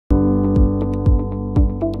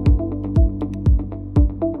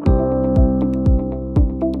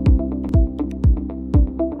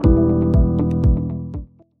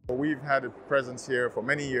had a presence here for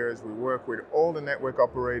many years. We work with all the network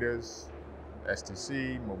operators,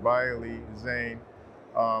 STC, Mobile, Zain,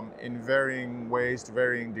 in varying ways to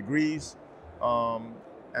varying degrees.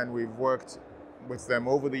 And we've worked with them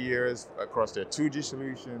over the years across their 2G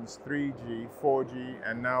solutions, 3G, 4G,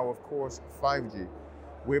 and now, of course, 5G.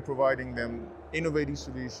 We're providing them innovative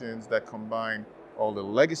solutions that combine all the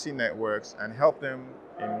legacy networks and help them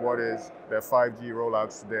in what is their 5G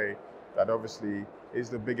rollouts today, that obviously is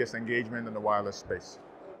the biggest engagement in the wireless space.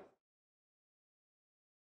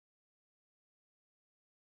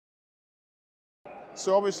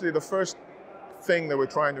 So obviously the first thing that we're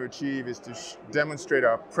trying to achieve is to demonstrate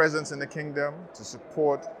our presence in the kingdom, to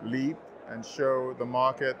support LEAP and show the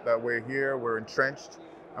market that we're here, we're entrenched,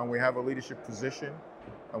 and we have a leadership position.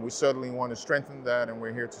 And we certainly want to strengthen that, and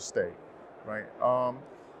we're here to stay, right?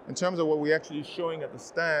 In terms of what we're actually showing at the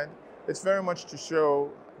stand, it's very much to show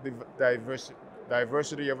the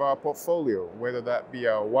diversity of our portfolio, whether that be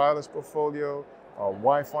our wireless portfolio, our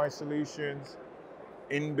Wi-Fi solutions,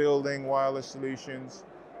 in-building wireless solutions,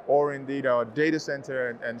 or indeed our data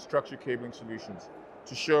center and structured cabling solutions,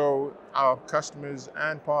 to show our customers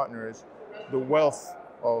and partners the wealth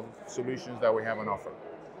of solutions that we have on offer.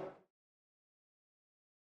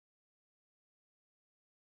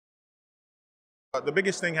 The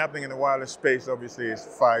biggest thing happening in the wireless space, obviously, is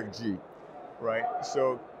 5G, right?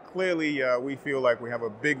 So clearly, we feel like we have a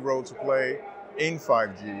big role to play in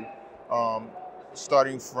 5G,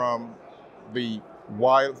 starting from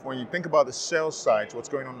when you think about the cell site, what's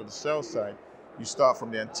going on with the cell site, you start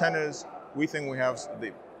from the antennas. We think we have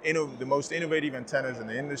the most innovative antennas in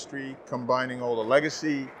the industry, combining all the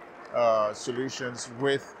legacy solutions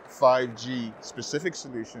with 5G specific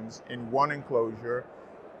solutions in one enclosure,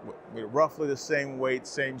 with roughly the same weight,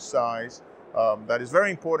 same size. That is very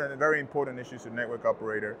important, and very important issues to network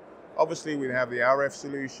operator. Obviously, we have the RF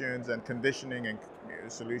solutions and conditioning and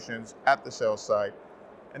solutions at the cell site.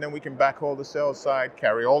 And then we can backhaul the cell site,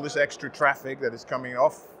 carry all this extra traffic that is coming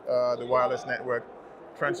off the wireless network,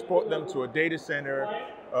 transport them to a data center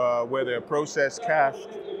where they're processed, cached,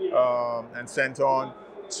 and sent on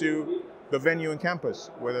to the venue and campus,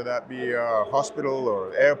 whether that be a hospital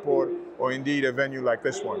or airport, or indeed a venue like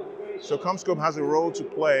this one. So CommScope has a role to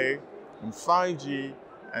play in 5G,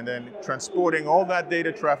 and then transporting all that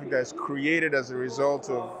data traffic that's created as a result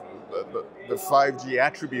of the 5G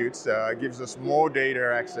attributes, gives us more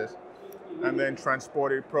data access, and then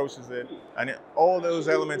transport it, process it, and all those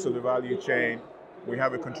elements of the value chain, we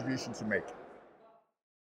have a contribution to make.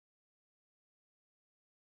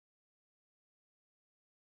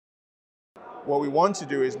 What we want to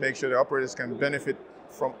do is make sure the operators can benefit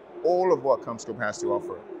from all of what CommScope has to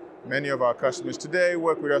offer. Many of our customers today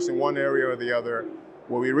work with us in one area or the other.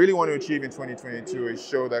 What we really want to achieve in 2022 is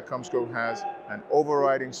show that CommScope has an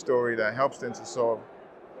overriding story that helps them to solve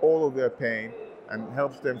all of their pain and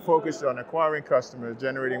helps them focus on acquiring customers,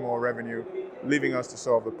 generating more revenue, leaving us to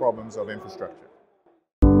solve the problems of infrastructure.